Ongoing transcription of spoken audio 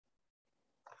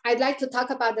I'd like to talk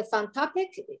about the fun topic,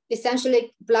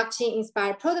 essentially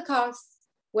blockchain-inspired protocols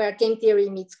where game theory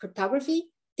meets cryptography.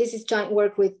 This is joint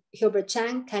work with Hubert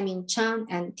Chung, Chung,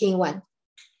 and Ting.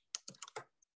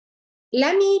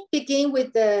 Let me begin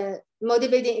with the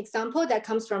motivating example that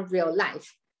comes from real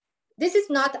life. This is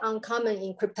not uncommon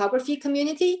in cryptography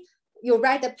community. You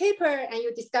write a paper and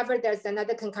you discover there's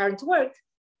another concurrent work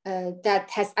that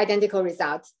has identical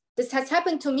results. This has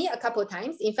happened to me a couple of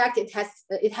times. In fact,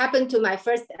 it happened to my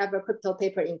first ever crypto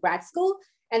paper in grad school.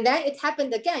 And then it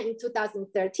happened again in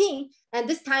 2013. And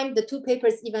this time the two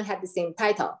papers even had the same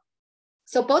title.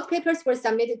 So both papers were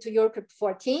submitted to Eurocrypt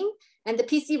 14 and the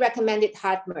PC recommended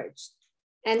hard merge.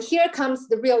 And here comes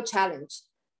the real challenge.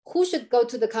 Who should go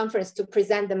to the conference to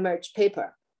present the merge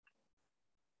paper?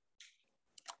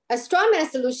 A strawman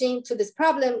solution to this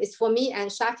problem is for me and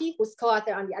Shafi, who's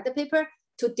co-author on the other paper,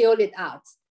 to deal it out.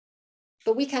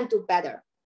 But we can do better.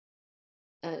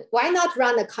 Why not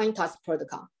run a coin toss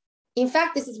protocol? In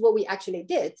fact, this is what we actually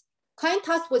did. Coin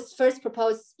toss was first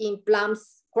proposed in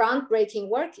Blum's groundbreaking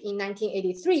work in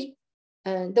 1983.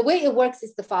 The way it works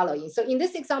is the following. So in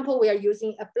this example, we are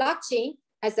using a blockchain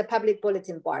as a public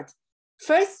bulletin board.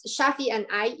 First, Shafi and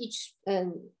I each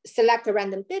select a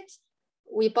random bit.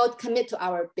 We both commit to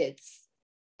our bits.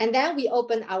 And then we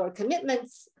open our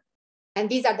commitments. And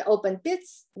these are the open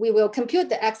bits. We will compute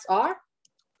the XOR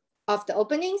of the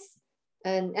openings.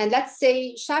 And let's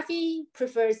say Shafi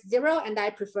prefers 0 and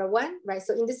I prefer 1, right?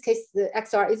 So in this case, the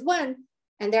XOR is 1,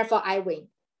 and therefore I win.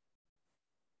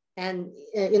 And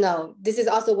this is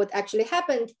also what actually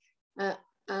happened.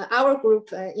 Our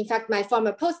group, in fact, my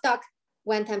former postdoc,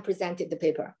 went and presented the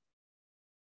paper.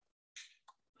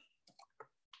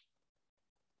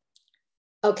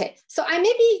 Okay, so I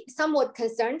may be somewhat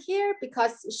concerned here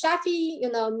because Shafi,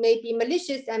 may be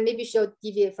malicious and maybe she'll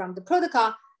deviate from the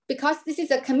protocol. Because this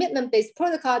is a commitment-based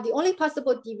protocol, the only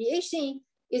possible deviation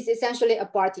is essentially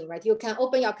aborting, right? You can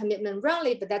open your commitment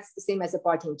wrongly, but that's the same as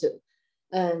aborting too.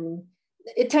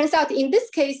 It turns out in this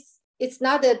case, it's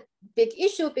not a big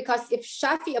issue because if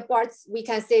Shafi aborts, we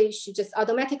can say she just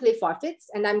automatically forfeits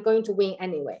and I'm going to win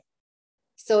anyway.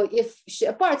 So if she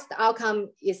aborts, the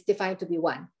outcome is defined to be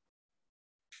 1.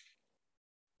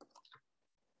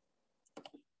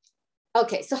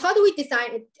 Okay, so how do we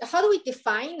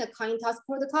define a coin toss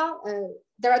protocol?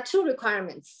 There are 2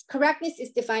 requirements. Correctness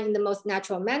is defined in the most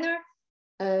natural manner.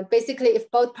 Basically,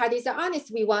 if both parties are honest,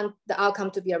 we want the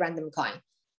outcome to be a random coin.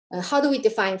 How do we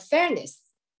define fairness?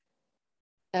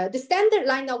 The standard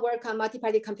line of work on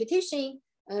multi-party computation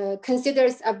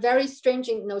considers a very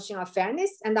stringent notion of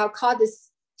fairness, and I'll call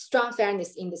this strong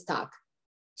fairness in this talk.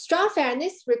 Strong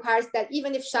fairness requires that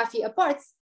even if Shafi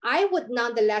aborts, I would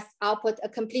nonetheless output a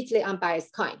completely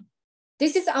unbiased coin.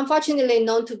 This is unfortunately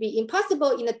known to be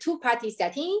impossible in a 2-party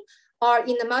setting or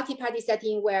in a multi-party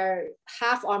setting where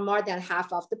half or more than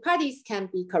half of the parties can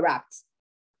be corrupt.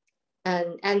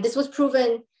 And this was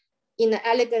proven in an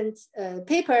elegant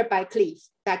paper by Cleave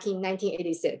back in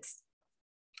 1986.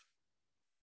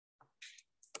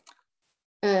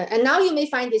 And now you may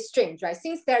find this strange, right?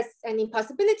 Since there's an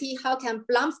impossibility, how can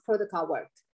Blum's protocol work?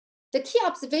 The key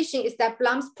observation is that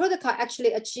Blum's protocol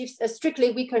actually achieves a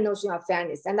strictly weaker notion of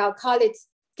fairness, and I'll call it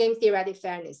game-theoretic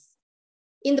fairness.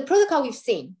 In the protocol we've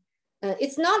seen,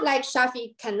 it's not like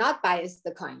Shafi cannot bias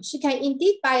the coin. She can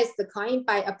indeed bias the coin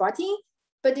by aborting,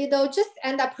 but it'll just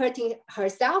end up hurting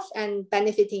herself and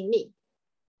benefiting me.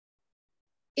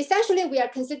 Essentially, we are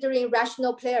considering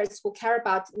rational players who care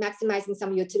about maximizing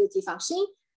some utility function,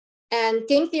 and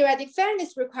game-theoretic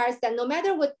fairness requires that no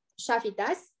matter what Shafi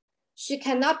does, she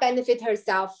cannot benefit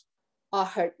herself or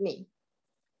hurt me.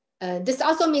 This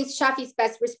also means Shafi's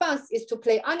best response is to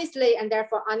play honestly, and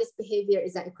therefore honest behavior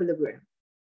is an equilibrium.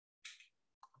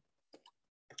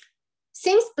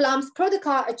 Since Blum's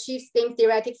protocol achieves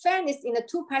game-theoretic fairness in a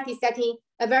 2-party setting,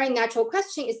 a very natural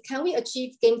question is, can we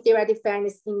achieve game-theoretic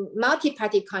fairness in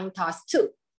multi-party coin toss too?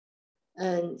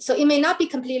 So it may not be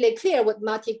completely clear what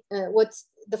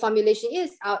the formulation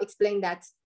is. I'll explain that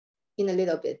in a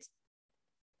little bit.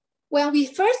 When we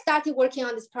first started working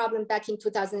on this problem back in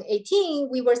 2018,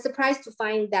 we were surprised to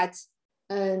find that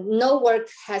no work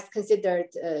has considered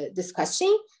this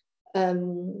question.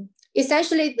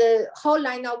 Essentially, the whole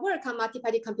line of work on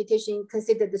multi-party computation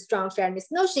considered the strong fairness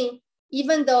notion,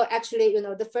 even though actually,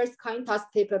 the first coin toss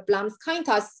paper, Blum's coin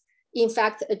toss, in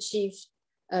fact, achieved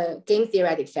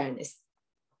game-theoretic fairness.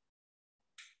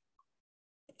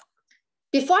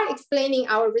 Before explaining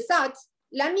our results,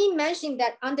 let me mention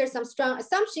that under some strong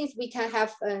assumptions, we can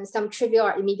have some trivial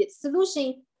or immediate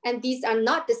solution, and these are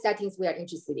not the settings we are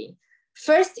interested in.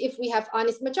 First, if we have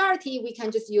honest majority, we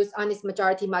can just use honest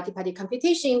majority multi-party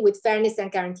computation with fairness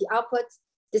and guarantee output.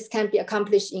 this can be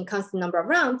accomplished in constant number of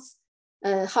rounds.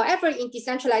 However, in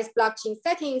decentralized blockchain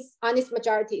settings, honest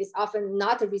majority is often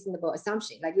not a reasonable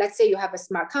assumption. Like, let's say you have a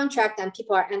smart contract and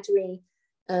people are entering,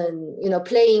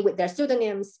 playing with their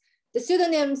pseudonyms. The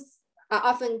pseudonyms are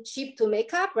often cheap to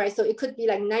make up, right? So it could be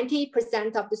like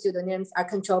 90% of the pseudonyms are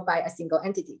controlled by a single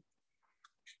entity.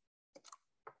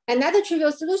 Another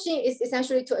trivial solution is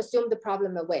essentially to assume the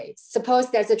problem away.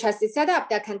 Suppose there's a trusted setup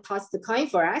that can toss the coin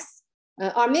for us,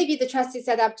 or maybe the trusted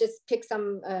setup just picks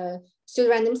some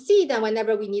pseudorandom seed, and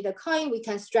whenever we need a coin, we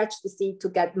can stretch the seed to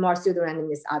get more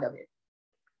pseudorandomness out of it.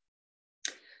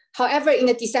 However, in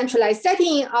a decentralized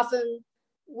setting, often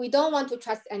we don't want to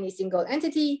trust any single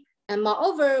entity, and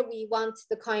moreover, we want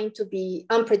the coin to be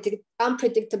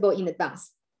unpredictable in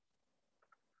advance.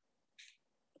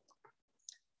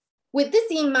 With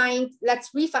this in mind,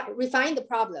 let's refine the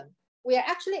problem. We are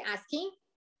actually asking,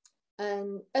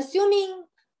 assuming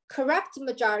corrupt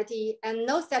majority and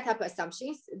no setup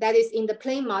assumptions, that is in the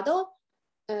plain model,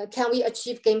 can we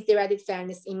achieve game-theoretic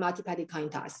fairness in multi-party coin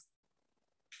toss?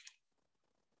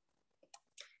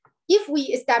 If we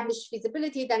establish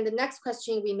feasibility, then the next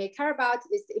question we may care about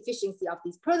is the efficiency of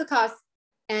these protocols.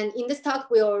 And in this talk,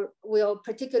 we'll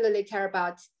particularly care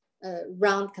about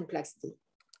round complexity.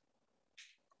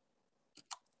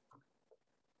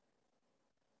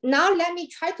 Now let me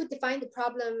try to define the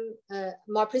problem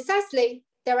more precisely.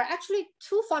 There are actually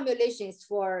two formulations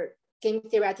for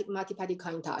game-theoretic multi-party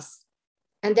coin toss,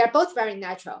 and they're both very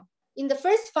natural. In the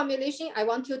first formulation, I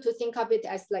want you to think of it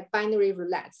as like binary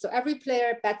roulette. So every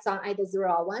player bets on either 0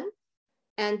 or 1.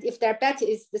 And if their bet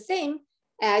is the same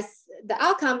as the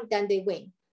outcome, then they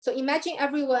win. So imagine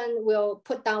everyone will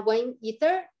put down 1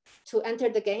 ether to enter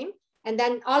the game, and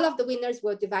then all of the winners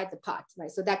will divide the pot, right?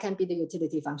 So that can be the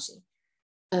utility function.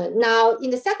 Now, in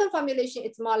the second formulation,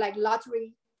 it's more like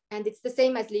lottery, and it's the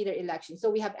same as leader election. So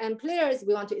we have n players,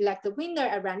 we want to elect a winner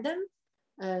at random,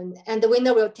 and the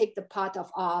winner will take the pot of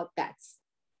all bets.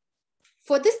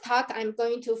 For this talk, I'm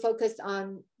going to focus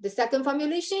on the second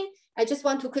formulation. I just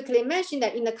want to quickly mention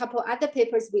that in a couple other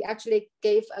papers, we actually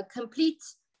gave a complete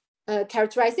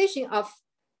characterization of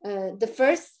the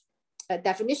first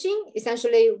definition,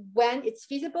 essentially when it's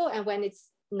feasible and when it's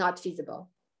not feasible.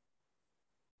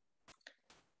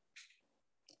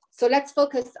 So let's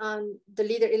focus on the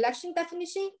leader election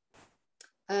definition.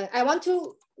 I want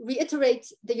to reiterate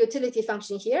the utility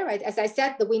function here, right? As I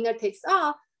said, the winner takes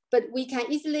all, but we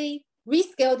can easily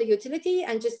rescale the utility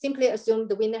and just simply assume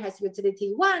the winner has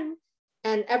utility 1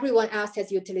 and everyone else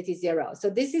has utility 0. So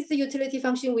this is the utility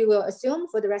function we will assume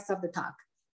for the rest of the talk.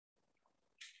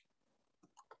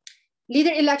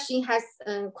 Leader election has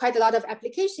quite a lot of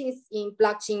applications in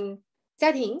blockchain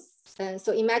settings.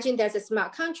 So imagine there's a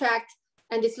smart contract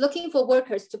and it's looking for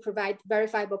workers to provide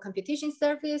verifiable computation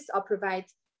service or provide,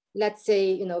 let's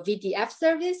say, VDF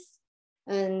service.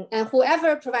 And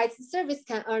whoever provides the service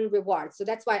can earn rewards. So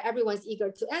that's why everyone's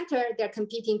eager to enter. They're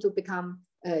competing to become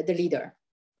the leader.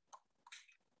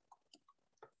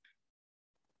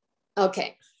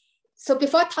 Okay, so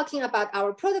before talking about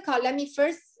our protocol, let me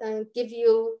first give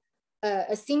you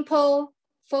a simple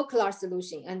folklore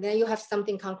solution, and then you have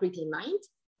something concrete in mind.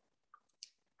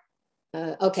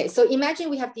 Okay, so imagine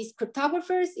we have these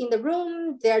cryptographers in the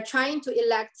room. They're trying to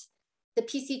elect the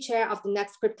PC chair of the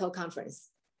next crypto conference.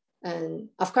 And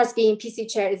of course, being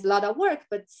PC chair is a lot of work,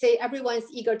 but say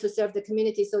everyone's eager to serve the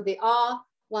community, so they all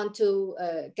want to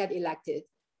get elected.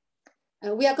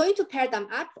 We are going to pair them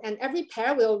up, and every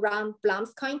pair will run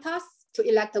Blum's coin toss to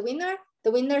elect the winner.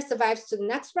 The winner survives to the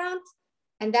next round,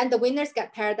 and then the winners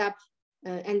get paired up,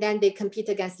 and then they compete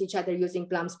against each other using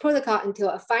Blum's protocol until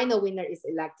a final winner is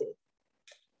elected.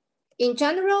 In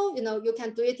general, you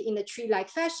can do it in a tree-like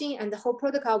fashion, and the whole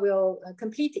protocol will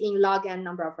complete in log n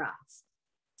number of rounds.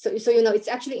 So it's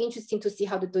actually interesting to see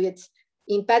how to do it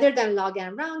in better than log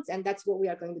n rounds, and that's what we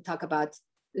are going to talk about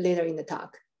later in the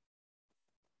talk.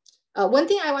 One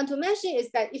thing I want to mention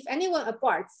is that if anyone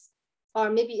aborts, or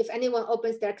maybe if anyone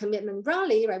opens their commitment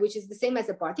wrongly, right, which is the same as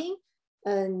aborting,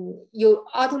 you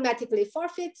automatically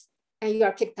forfeit and you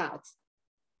are kicked out.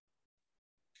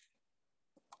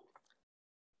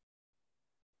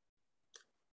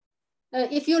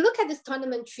 If you look at this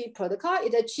tournament tree protocol,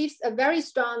 it achieves a very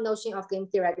strong notion of game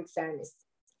theoretic fairness.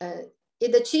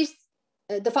 It achieves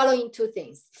the following two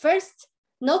things. First,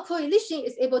 no coalition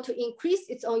is able to increase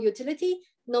its own utility,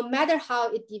 no matter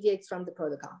how it deviates from the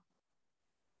protocol.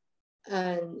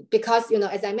 Because,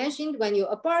 as I mentioned, when you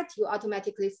abort, you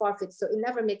automatically forfeit. So it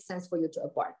never makes sense for you to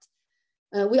abort.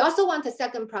 We also want a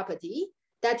second property,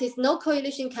 that is no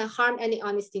coalition can harm any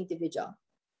honest individual.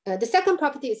 The second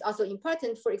property is also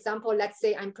important. For example, let's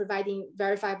say I'm providing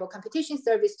verifiable computation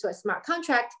service to a smart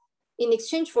contract in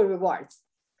exchange for rewards.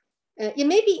 It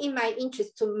may be in my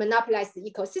interest to monopolize the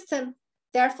ecosystem.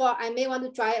 Therefore, I may want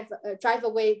to drive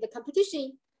away the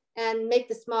competition and make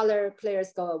the smaller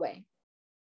players go away.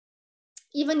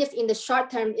 Even if in the short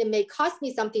term, it may cost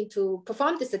me something to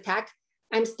perform this attack,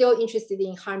 I'm still interested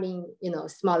in harming,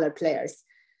 smaller players.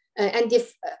 And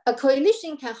if a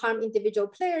coalition can harm individual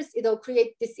players, it'll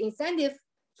create disincentive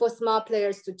for small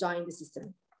players to join the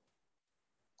system.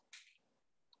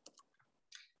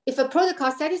 If a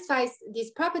protocol satisfies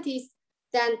these properties,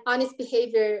 then honest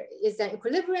behavior is an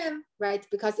equilibrium, right?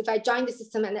 Because if I join the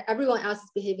system and everyone else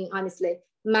is behaving honestly,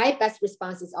 my best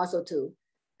response is also to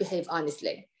behave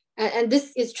honestly. And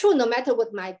this is true no matter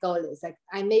what my goal is. Like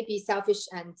I may be selfish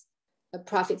and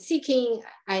profit-seeking,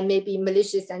 I may be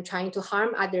malicious and trying to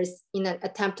harm others in an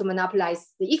attempt to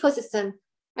monopolize the ecosystem.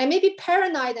 I may be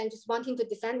paranoid and just wanting to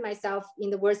defend myself in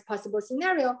the worst possible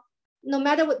scenario. No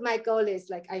matter what my goal is,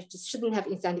 like I just shouldn't have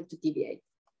incentive to deviate.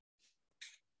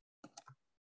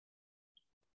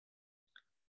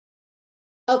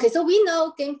 Okay, so we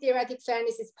know game-theoretic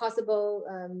fairness is possible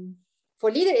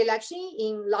for leader election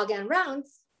in log n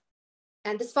rounds,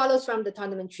 and this follows from the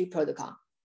tournament tree protocol.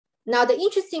 Now, the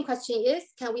interesting question is,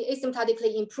 can we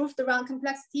asymptotically improve the round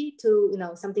complexity to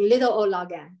something little o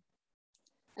log n?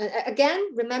 Again,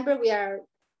 remember we are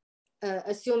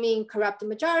assuming corrupt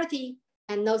majority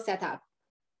and no setup.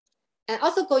 And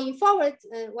also going forward,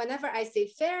 whenever I say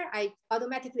fair, I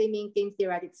automatically mean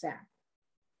game-theoretic fair.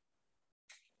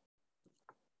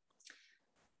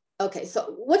 Okay,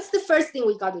 so what's the first thing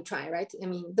we got to try, right? I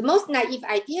mean, the most naive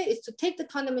idea is to take the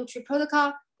tournament tree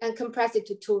protocol and compress it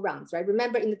to 2 rounds, right?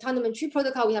 Remember, in the tournament tree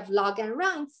protocol, we have log n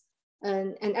rounds,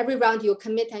 and every round you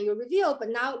commit and you reveal. But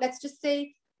now let's just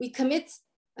say we commit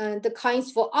the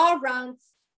coins for all rounds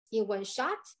in one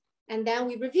shot, and then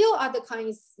we reveal all the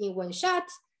coins in one shot,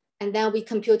 and then we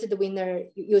compute the winner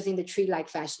using the tree-like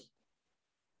fashion.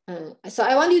 So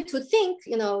I want you to think,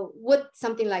 would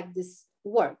something like this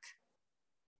work?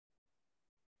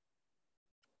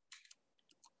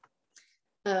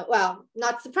 Well,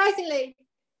 not surprisingly,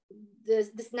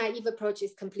 this naive approach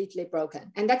is completely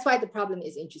broken. And that's why the problem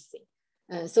is interesting.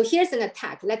 So here's an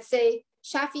attack. Let's say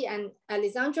Shafi and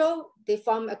Alessandro, they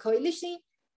form a coalition.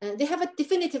 They have a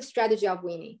definitive strategy of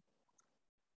winning.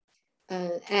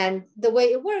 And the way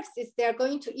it works is they're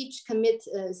going to each commit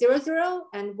 0-0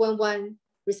 and 1-1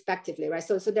 respectively, right?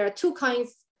 So there are 2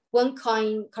 coins, 1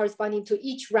 coin corresponding to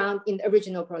each round in the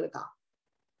original protocol.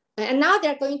 And now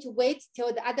they're going to wait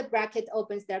till the other bracket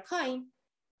opens their coin.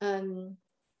 And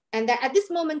that at this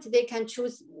moment, they can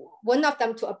choose one of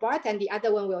them to abort and the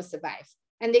other one will survive.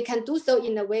 And they can do so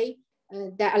in a way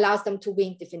that allows them to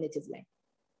win definitively.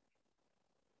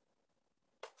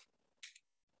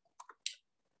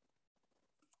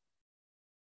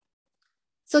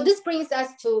 So this brings us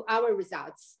to our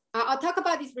results. I'll talk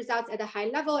about these results at a high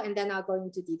level and then I'll go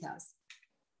into details.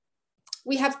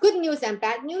 We have good news and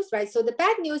bad news, right? So the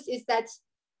bad news is that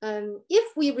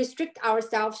if we restrict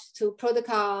ourselves to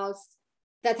protocols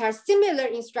that are similar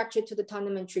in structure to the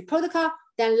tournament tree protocol,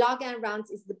 then log n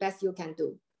rounds is the best you can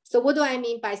do. So what do I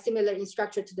mean by similar in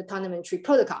structure to the tournament tree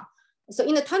protocol? So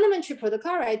in the tournament tree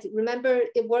protocol, right, remember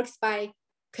it works by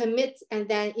commit and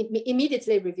then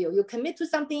immediately reveal. You commit to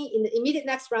something, in the immediate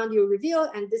next round you reveal,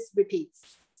 and this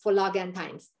repeats for log n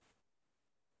times.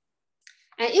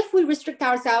 And if we restrict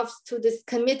ourselves to this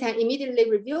commit and immediately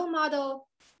reveal model,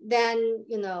 then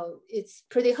it's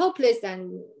pretty hopeless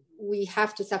and we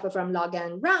have to suffer from log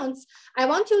n rounds. I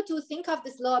want you to think of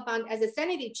this lower bound as a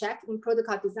sanity check in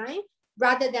protocol design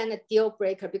rather than a deal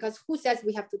breaker, because who says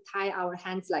we have to tie our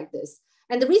hands like this?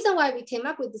 And the reason why we came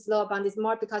up with this lower bound is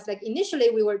more because initially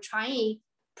we were trying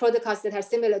protocols that are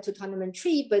similar to tournament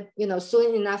tree, but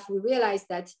soon enough we realized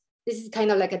that this is kind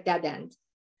of like a dead end.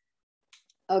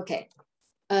 Okay.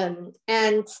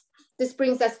 And this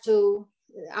brings us to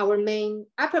our main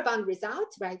upper bound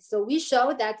result, right? So we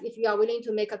show that if you are willing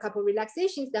to make a couple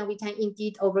relaxations, then we can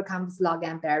indeed overcome this log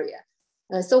n barrier.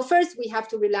 So first, we have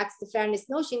to relax the fairness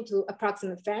notion to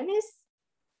approximate fairness.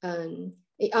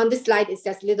 On this slide, it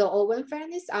says little o1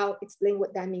 fairness. I'll explain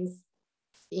what that means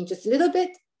in just a little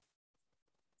bit.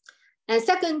 And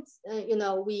second,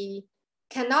 we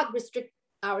cannot restrict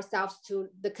ourselves to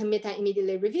the commit and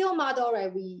immediately reveal model,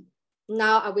 right? We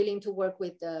now are willing to work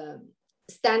with the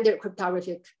standard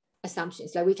cryptographic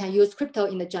assumptions. Like we can use crypto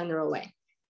in a general way.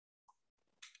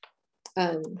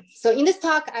 So in this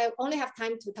talk, I only have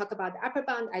time to talk about the upper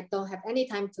bound. I don't have any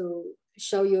time to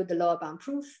show you the lower bound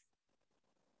proof.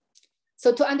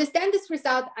 So to understand this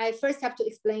result, I first have to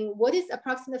explain what is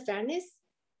approximate fairness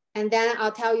And then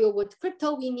I'll tell you what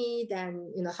crypto we need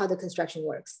and how the construction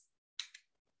works.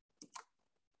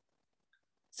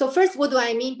 So first, what do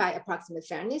I mean by approximate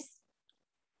fairness?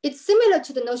 It's similar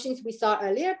to the notions we saw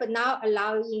earlier, but now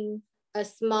allowing a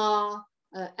small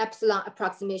epsilon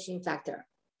approximation factor.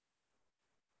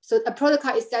 So a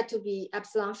protocol is said to be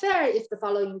epsilon fair if the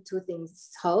following two things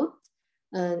hold.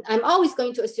 I'm always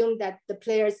going to assume that the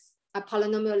players are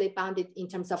polynomially bounded in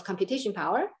terms of computation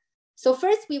power. So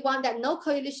first, we want that no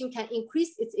coalition can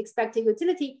increase its expected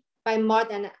utility by more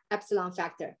than an epsilon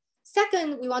factor.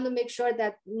 Second, we want to make sure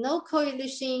that no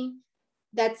coalition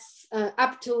that's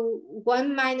up to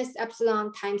 1 minus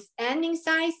epsilon times n in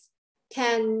size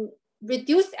can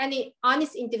reduce any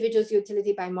honest individual's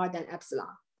utility by more than epsilon.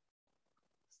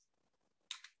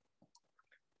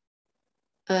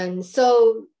 And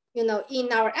so, in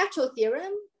our actual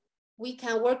theorem, we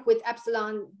can work with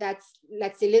epsilon that's,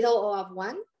 let's say, little o of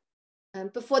 1.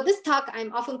 But for this talk,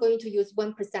 I'm often going to use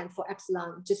 1% for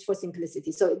epsilon just for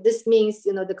simplicity. So this means,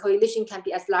 the coalition can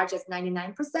be as large as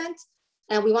 99%.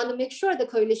 And we want to make sure the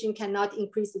coalition cannot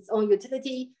increase its own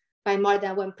utility by more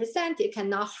than 1%. It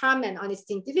cannot harm an honest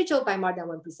individual by more than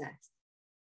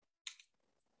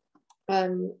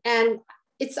 1%. And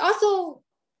it's also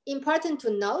important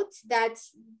to note that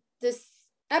this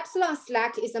epsilon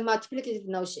slack is a multiplicative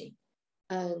notion.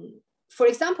 For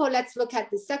example, let's look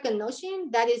at the second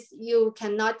notion, that is you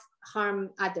cannot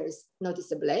harm others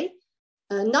noticeably.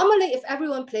 Normally, if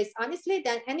everyone plays honestly,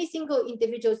 then any single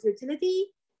individual's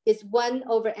utility is 1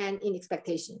 over n in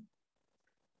expectation.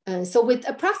 So with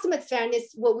approximate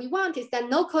fairness, what we want is that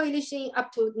no coalition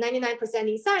up to 99%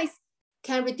 in size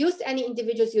can reduce any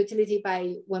individual's utility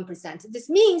by 1%. This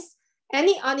means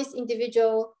any honest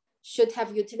individual should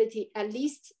have utility at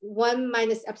least 1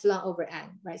 minus epsilon over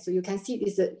n, right? So you can see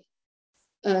it's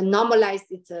a normalized,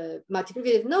 it's a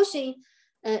multiplicative notion.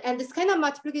 And this kind of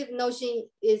multiplicative notion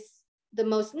is the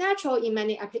most natural in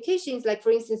many applications. Like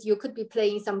for instance, you could be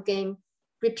playing some game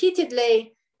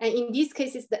repeatedly. And in these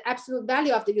cases, the absolute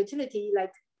value of the utility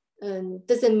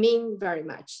doesn't mean very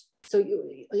much. So,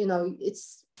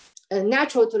 it's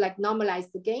natural to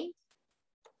normalize the game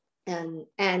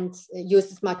and use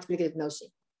this multiplicative notion.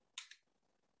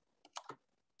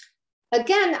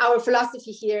 Again, our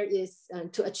philosophy here is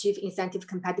to achieve incentive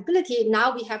compatibility.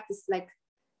 Now we have this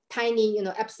tiny,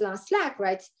 epsilon slack,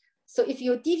 right? So if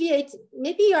you deviate,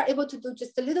 maybe you're able to do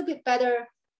just a little bit better,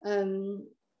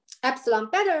 epsilon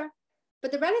better,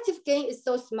 but the relative gain is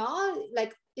so small,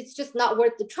 it's just not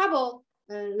worth the trouble.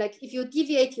 If you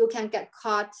deviate, you can get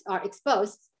caught or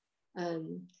exposed.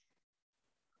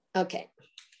 Okay.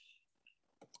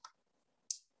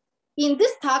 In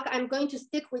this talk, I'm going to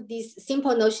stick with these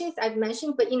simple notions I've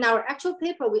mentioned, but in our actual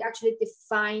paper, we actually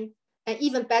define an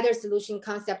even better solution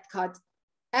concept called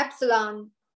epsilon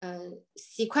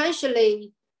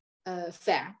sequentially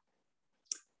fair.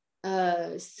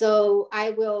 So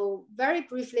I will very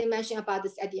briefly mention about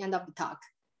this at the end of the talk.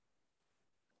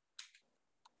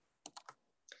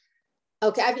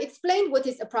 Okay, I've explained what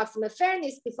is approximate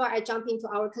fairness. Before I jump into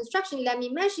our construction, let me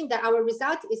mention that our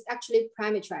result is actually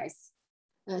parameterized.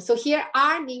 So here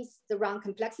R means the round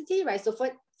complexity, right? So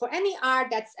for any R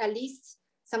that's at least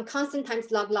some constant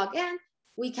times log n,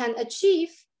 we can achieve,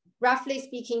 roughly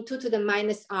speaking, 2 to the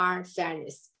minus R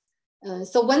fairness.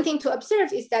 So one thing to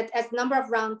observe is that as number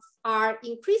of rounds R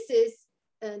increases,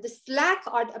 the slack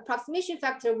or the approximation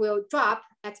factor will drop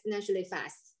exponentially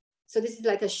fast. So this is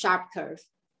like a sharp curve.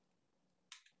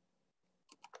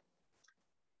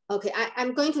 Okay,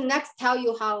 I'm going to next tell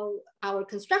you how our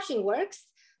construction works.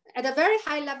 At a very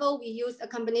high level, we use a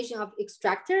combination of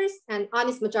extractors and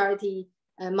honest majority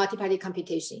multi-party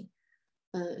computation.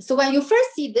 So when you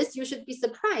first see this, you should be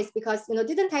surprised because,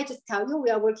 didn't I just tell you we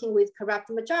are working with corrupt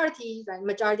majority, right?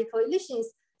 Majority coalitions.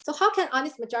 So how can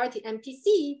honest majority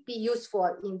MPC be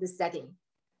useful in this setting?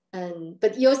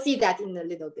 But you'll see that in a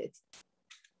little bit.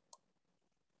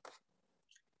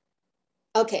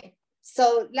 Okay,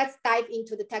 so let's dive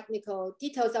into the technical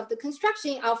details of the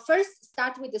construction. I'll first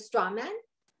start with the strawman.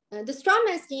 The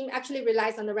strawman scheme actually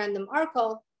relies on the random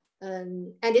oracle,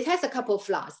 and it has a couple of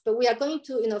flaws, but we are going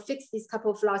to fix these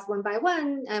couple of flaws one by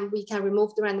one, and we can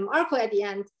remove the random oracle at the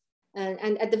end.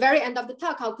 And at the very end of the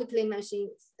talk, I'll quickly mention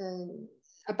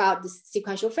about this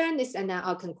sequential fairness, and then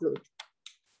I'll conclude.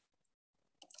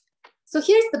 So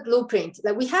here's the blueprint.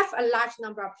 We have a large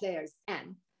number of players,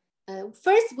 n.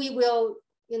 First, we will,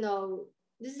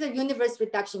 this is a universe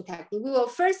reduction technique. We will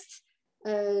first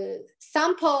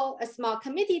sample a small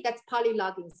committee that's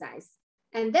polylog in size.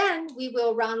 And then we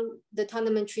will run the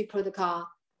tournament tree protocol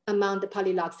among the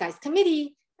polylog size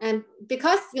committee. And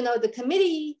because the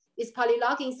committee is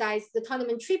polylog in size, the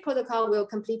tournament tree protocol will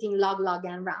complete in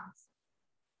log-log-n rounds.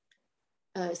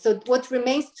 So what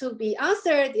remains to be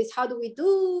answered is how do we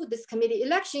do this committee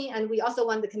election? And we also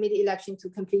want the committee election to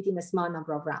complete in a small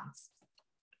number of rounds.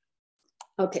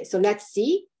 Okay, so let's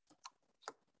see.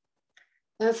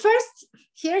 First,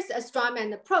 here's a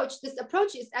strawman approach. This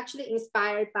approach is actually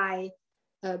inspired by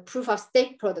proof of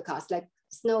stake protocols like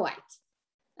Snow White.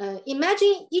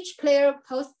 Imagine each player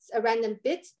posts a random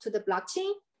bit to the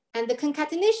blockchain, and the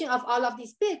concatenation of all of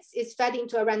these bits is fed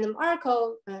into a random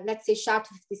oracle, let's say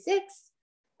SHA-256,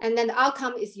 and then the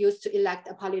outcome is used to elect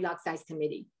a polylog size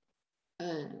committee.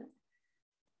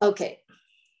 Okay,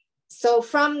 so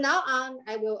from now on,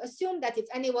 I will assume that if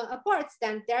anyone aborts,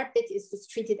 then their bit is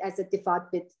just treated as a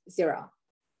default bit 0.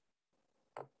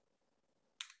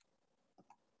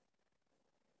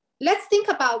 Let's think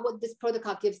about what this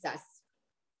protocol gives us.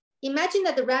 Imagine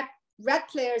that the red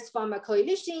players form a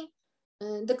coalition.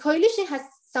 The coalition has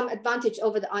some advantage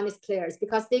over the honest players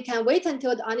because they can wait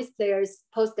until the honest players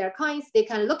post their coins. They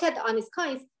can look at the honest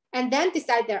coins and then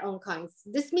decide their own coins.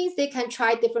 This means they can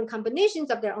try different combinations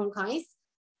of their own coins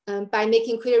by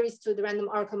making queries to the random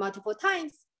oracle multiple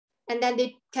times. And then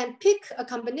they can pick a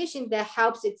combination that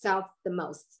helps itself the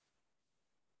most.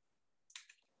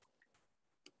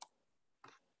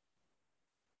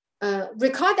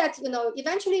 Recall that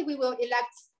eventually we will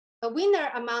elect a winner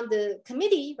among the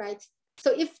committee, right?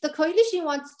 So if the coalition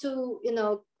wants to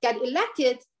get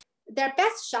elected, their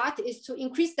best shot is to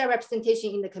increase their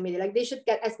representation in the committee. Like they should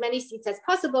get as many seats as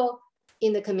possible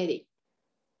in the committee.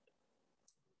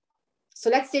 So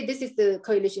let's say this is the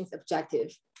coalition's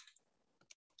objective.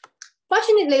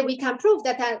 Fortunately, we can prove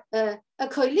that a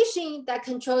coalition that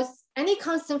controls any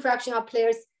constant fraction of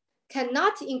players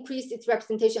cannot increase its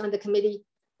representation on the committee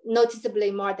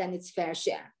noticeably more than its fair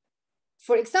share.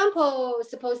 For example,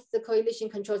 suppose the coalition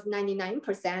controls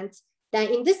 99%,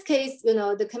 then in this case,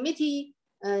 the committee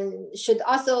should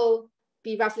also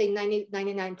be roughly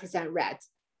 99% red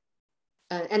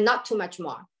and not too much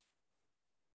more.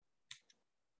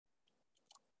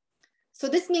 So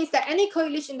this means that any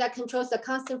coalition that controls a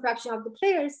constant fraction of the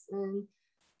players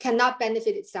cannot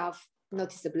benefit itself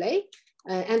noticeably.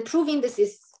 And proving this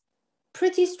is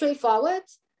pretty straightforward.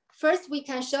 First, we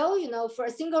can show, for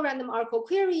a single random oracle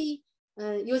query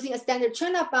using a standard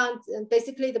churn-up bound,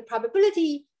 basically the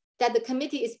probability that the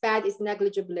committee is bad is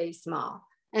negligibly small.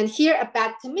 And here, a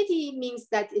bad committee means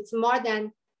that it's more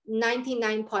than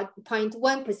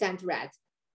 99.1% red.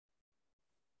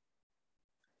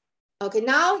 Okay,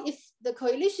 now if the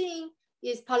coalition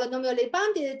is polynomially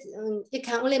bounded, it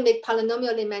can only make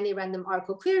polynomially many random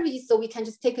oracle queries. So we can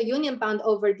just take a union bound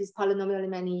over these polynomially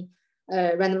many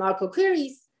random oracle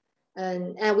queries.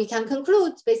 And we can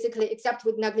conclude, basically, except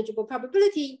with negligible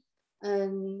probability,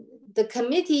 the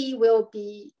committee will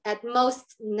be at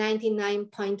most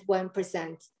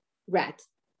 99.1% red.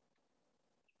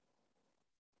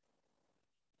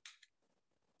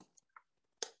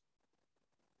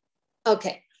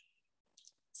 Okay,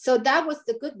 so that was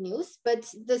the good news, but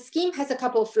the scheme has a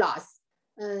couple of flaws.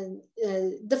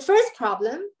 The first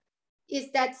problem is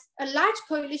that a large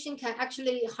coalition can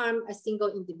actually harm a single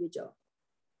individual.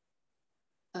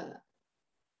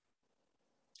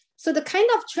 So the kind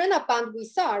of churn-up bound we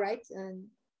saw, right?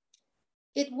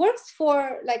 It works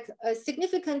for like a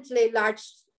significantly large,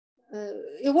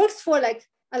 it works for like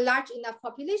a large enough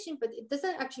population, but it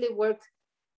doesn't actually work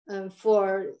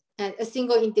for a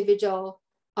single individual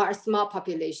or a small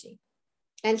population.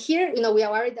 And here, we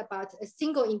are worried about a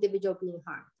single individual being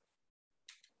harmed.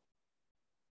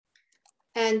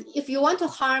 And if you want to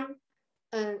harm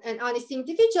an honest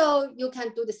individual, you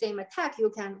can do the same attack. You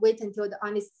can wait until the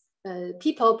honest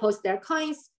people post their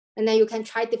coins, and then you can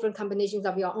try different combinations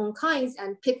of your own coins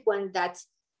and pick one that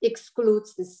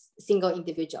excludes this single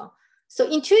individual. So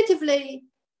intuitively,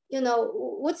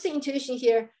 what's the intuition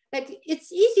here? Like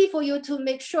it's easy for you to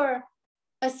make sure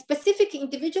a specific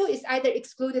individual is either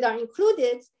excluded or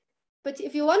included. But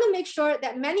if you want to make sure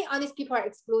that many honest people are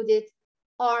excluded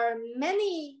or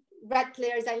many red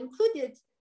players are included,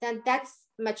 then that's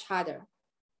much harder.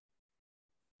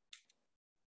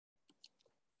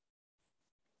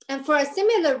 And for a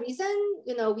similar reason,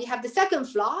 we have the second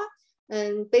flaw,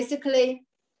 and basically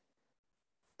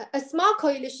a small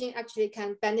coalition actually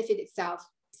can benefit itself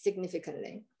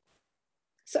significantly.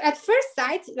 So at first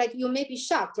sight, like you may be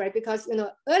shocked, right? Because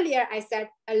earlier I said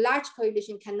a large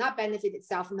coalition cannot benefit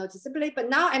itself noticeably, but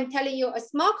now I'm telling you a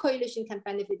small coalition can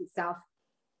benefit itself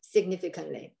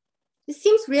significantly. This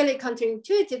seems really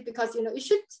counterintuitive because it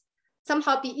should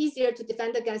somehow be easier to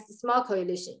defend against a small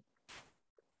coalition.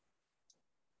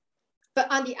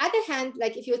 But on the other hand,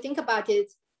 like if you think about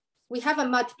it, we have a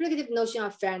multiplicative notion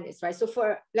of fairness, right? So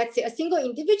for, let's say, a single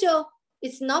individual,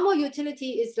 its normal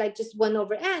utility is like just 1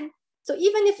 over n. So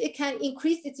even if it can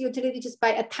increase its utility just by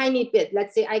a tiny bit,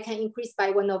 let's say I can increase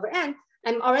by 1 over n,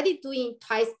 I'm already doing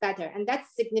twice better. And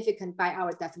that's significant by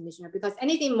our definition, because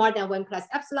anything more than 1 plus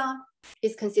epsilon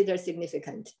is considered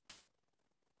significant.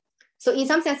 So in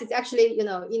some sense, it's actually, you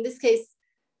know, in this case,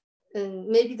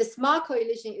 maybe the small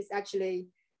coalition is actually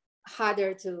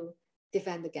harder to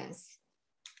defend against.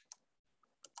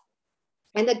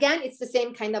 And again, it's the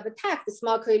same kind of attack. The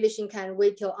small coalition can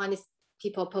wait till honest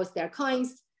people post their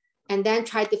coins and then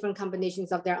try different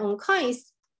combinations of their own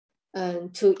coins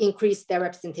to increase their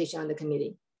representation on the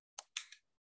committee.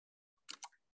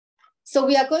 So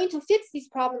we are going to fix these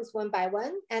problems one by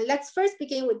one. And let's first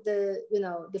begin with the, you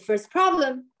know, the first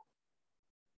problem.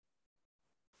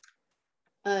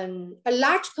 A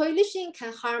large coalition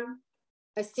can harm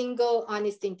a single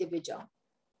honest individual.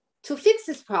 To fix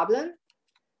this problem,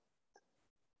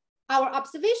 our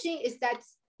observation is that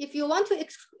if you want to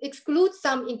exclude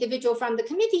some individual from the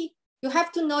committee, you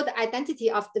have to know the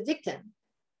identity of the victim.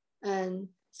 And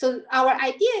so our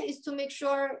idea is to make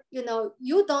sure, you know,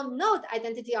 you don't know the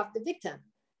identity of the victim.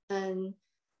 And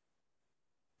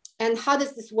how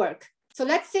does this work? So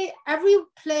let's say every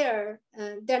player,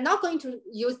 they're not going to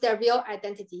use their real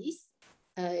identities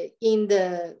in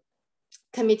the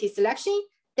committee selection.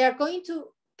 They're going to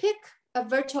pick a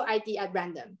virtual ID at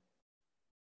random.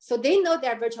 So they know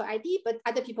their virtual ID, but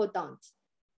other people don't.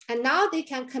 And now they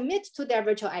can commit to their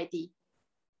virtual ID.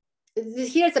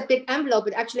 Here's a big envelope,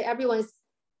 but actually everyone's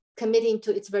committing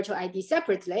to its virtual ID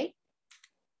separately.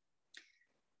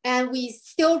 And we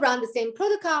still run the same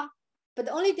protocol, but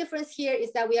the only difference here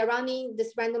is that we are running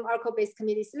this random oracle-based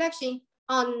committee selection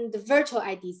on the virtual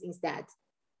IDs instead.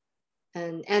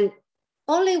 And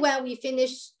only when we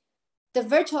finish the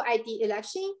virtual ID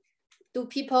election do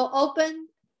people open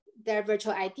their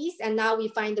virtual IDs, and now we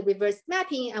find the reverse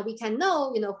mapping and we can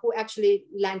know, you know, who actually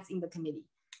lands in the committee.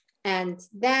 And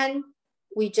then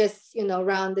we just, you know,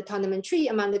 run the tournament tree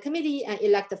among the committee and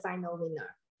elect the final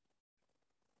winner.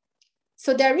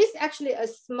 So there is actually a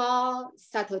small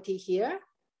subtlety here.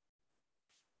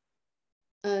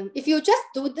 If you just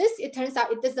do this, it turns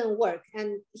out it doesn't work.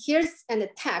 And here's an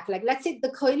attack. Like, let's say the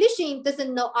coalition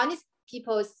doesn't know honest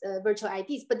people's virtual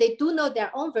IDs, but they do know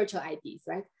their own virtual IDs,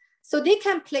 right? So they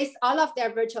can place all of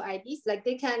their virtual IDs, like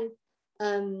they can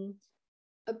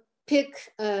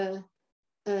pick the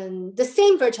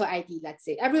same virtual ID, let's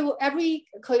say. Every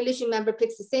coalition member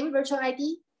picks the same virtual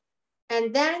ID,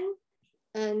 and then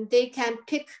they can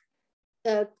pick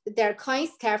their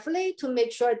coins carefully to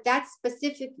make sure that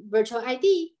specific virtual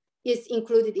ID is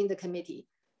included in the committee.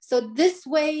 So this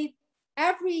way,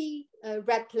 every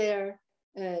red player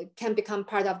can become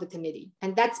part of the committee,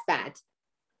 and that's bad.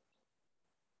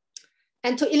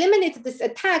 And to eliminate this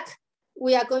attack,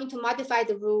 we are going to modify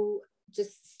the rule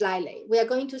just slightly. We are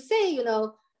going to say, you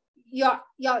know,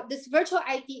 this virtual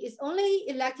ID is only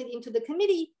elected into the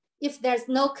committee if there's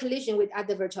no collision with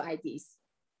other virtual IDs.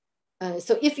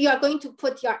 So if you are going to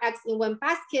put your eggs in one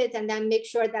basket and then make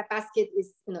sure that basket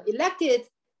is, you know, elected,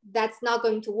 that's not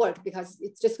going to work because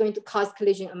it's just going to cause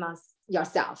collision amongst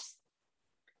yourselves.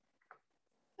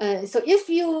 So if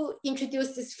you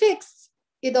introduce this fix,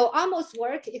 it'll almost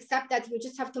work, except that you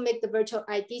just have to make the virtual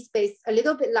ID space a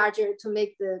little bit larger to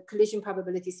make the collision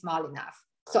probability small enough.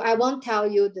 So I won't tell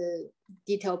you the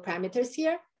detailed parameters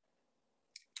here,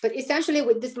 but essentially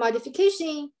with this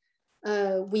modification,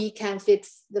 we can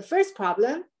fix the first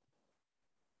problem.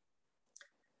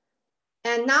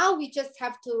 And now we just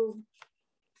have to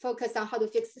focus on how to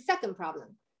fix the second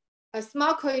problem. A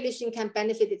small coalition can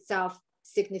benefit itself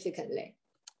significantly.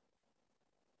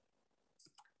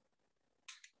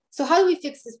 So how do we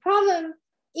fix this problem?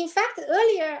 In fact,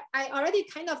 earlier, I already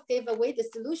kind of gave away the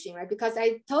solution, right? Because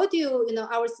I told you, you know,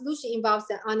 our solution involves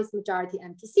an honest majority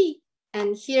MPC.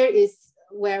 And here is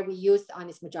where we use the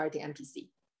honest majority MPC.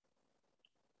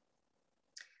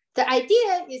 The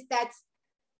idea is that,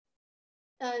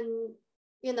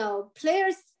 you know,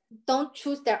 players don't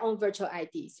choose their own virtual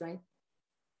IDs, right?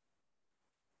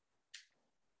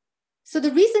 So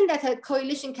the reason that a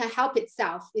coalition can help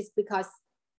itself is because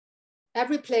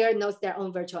every player knows their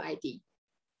own virtual ID.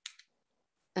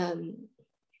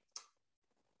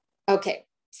 Okay,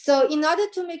 so in order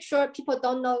to make sure people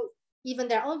don't know even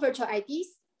their own virtual IDs,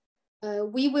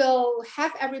 we will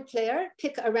have every player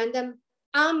pick a random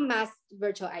unmasked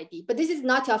virtual ID, but this is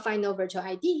not your final virtual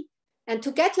ID. And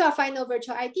to get your final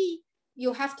virtual ID,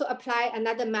 you have to apply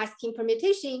another masking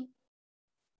permutation.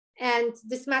 And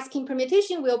this masking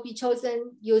permutation will be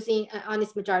chosen using an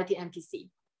honest majority MPC.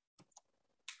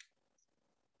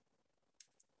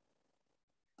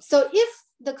 So if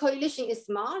the coalition is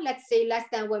small, let's say less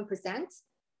than 1%,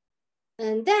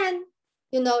 and then,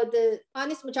 the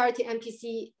honest majority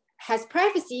MPC has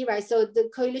privacy, right? So the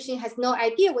coalition has no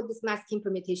idea what this masking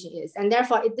permutation is, and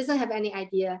therefore it doesn't have any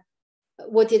idea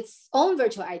what its own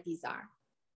virtual IDs are.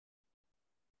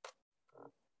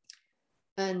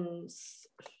 And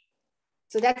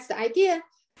so that's the idea.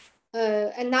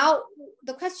 And now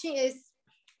the question is,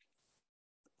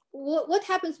 what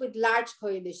happens with large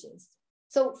coalitions?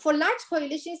 So for large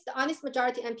coalitions, the honest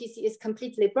majority MPC is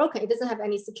completely broken. It doesn't have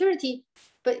any security,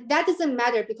 but that doesn't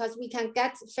matter because we can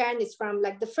get fairness from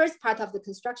like the first part of the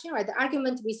construction, right? The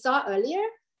argument we saw earlier.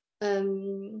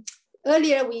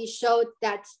 Earlier we showed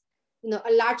that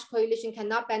a large coalition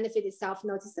cannot benefit itself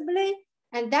noticeably,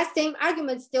 and that same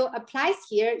argument still applies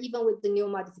here, even with the new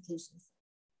modifications.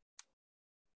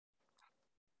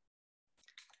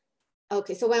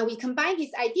 Okay, so when we combine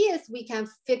these ideas, we can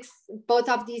fix both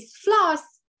of these flaws,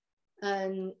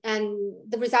 and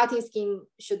the resulting scheme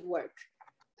should work.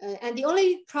 And the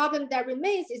only problem that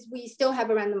remains is we still have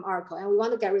a random oracle, and we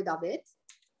want to get rid of it.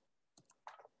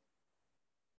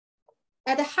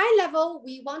 At a high level,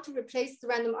 we want to replace the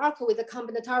random oracle with a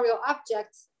combinatorial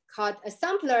object called a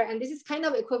sampler, and this is kind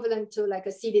of equivalent to like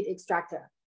a seeded extractor.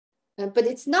 But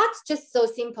it's not just so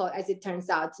simple as it turns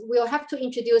out. We'll have to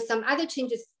introduce some other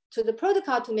changes to the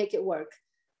protocol to make it work.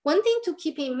 One thing to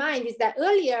keep in mind is that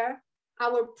earlier,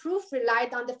 our proof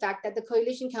relied on the fact that the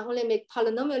coalition can only make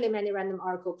polynomially many random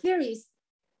oracle queries.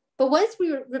 But once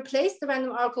we replace the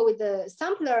random oracle with the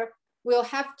sampler, we'll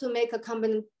have to make a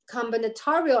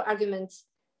combinatorial argument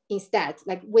instead,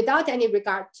 like without any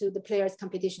regard to the player's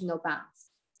computational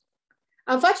bounds.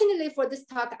 Unfortunately for this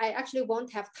talk, I actually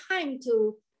won't have time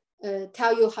to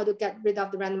tell you how to get rid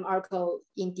of the random oracle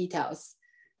in details.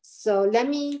 So let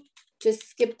me just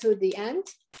skip to the end.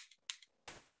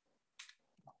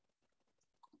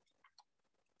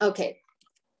 Okay.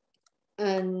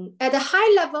 At a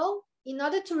high level, in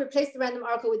order to replace the random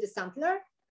oracle with the sampler,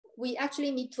 we actually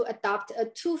need to adopt a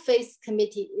two-phase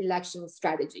committee election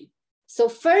strategy. So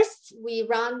first, we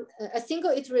run a single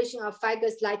iteration of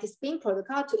Figer's lightest spin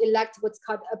protocol to elect what's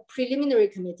called a preliminary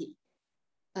committee.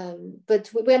 But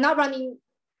we're not running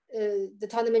the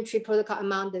tournament tree protocol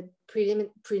among the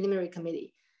preliminary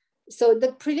committee. So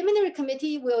the preliminary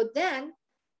committee will then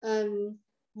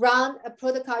run a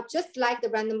protocol just like the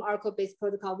random oracle-based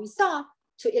protocol we saw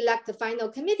to elect the final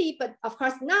committee. But of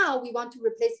course, now we want to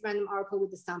replace random oracle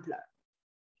with the sampler.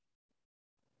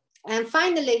 And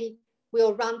finally,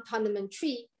 we'll run tournament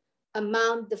tree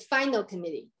among the final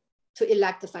committee to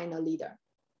elect the final leader.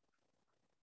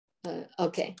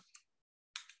 Okay.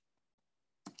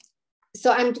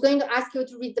 So I'm going to ask you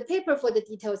to read the paper for the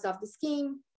details of the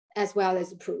scheme as well as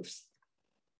the proofs.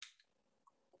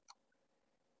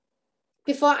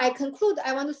 Before I conclude,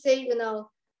 I want to say,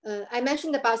 I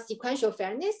mentioned about sequential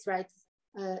fairness, right?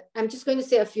 I'm just going to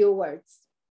say a few words.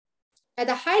 At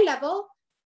a high level,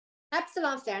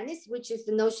 epsilon fairness, which is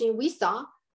the notion we saw,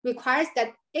 requires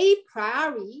that a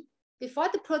priori, before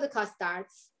the protocol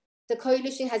starts, the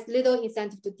coalition has little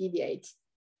incentive to deviate.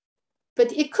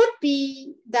 But it could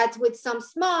be that with some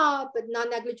small but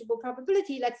non-negligible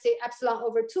probability, let's say epsilon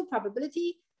over 2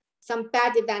 probability, some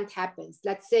bad event happens.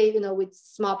 Let's say, with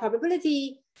small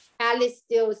probability, Alice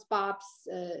steals Bob's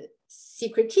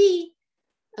secret key.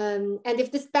 And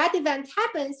if this bad event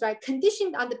happens, right,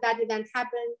 conditioned on the bad event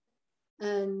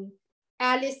happen,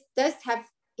 Alice does have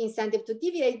incentive to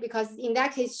deviate because in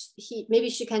that case, maybe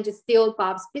she can just steal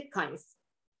Bob's Bitcoins.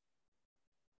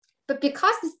 But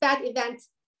because this bad event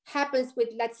happens with,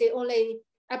 let's say, only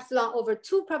epsilon over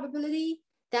 2 probability,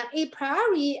 then a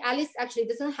priori, Alice actually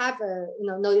doesn't have a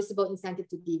noticeable incentive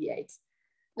to deviate.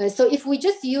 So if we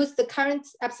just use the current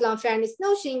epsilon fairness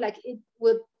notion, like it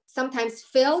would sometimes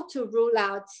fail to rule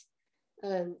out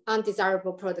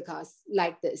undesirable protocols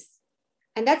like this.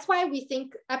 And that's why we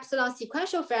think epsilon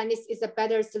sequential fairness is a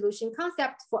better solution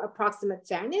concept for approximate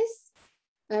fairness.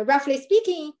 Roughly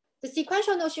speaking, the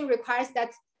sequential notion requires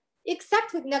that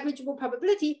except with negligible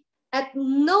probability, at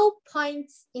no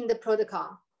point in the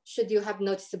protocol should you have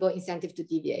noticeable incentive to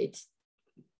deviate.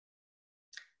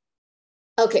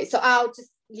 Okay, so I'll just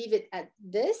leave it at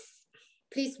this.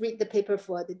 Please read the paper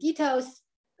for the details.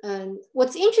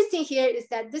 What's interesting here is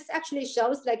that this actually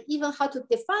shows like even how to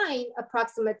define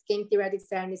approximate game theoretic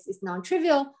fairness is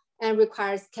non-trivial and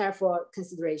requires careful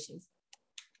considerations.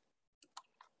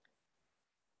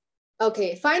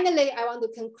 Okay, finally, I want to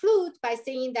conclude by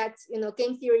saying that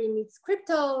game theory meets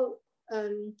crypto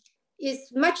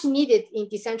is much needed in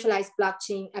decentralized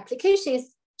blockchain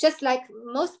applications. Just like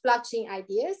most blockchain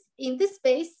ideas in this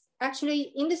space,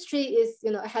 actually industry is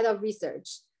ahead of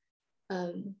research.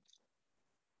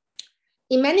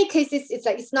 in many cases, it's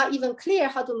like it's not even clear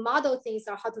how to model things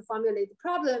or how to formulate the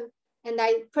problem. And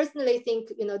I personally think,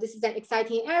 this is an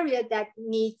exciting area that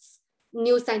needs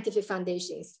new scientific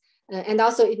foundations. And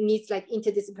also it needs like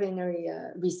interdisciplinary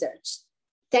research.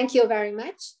 Thank you very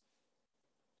much.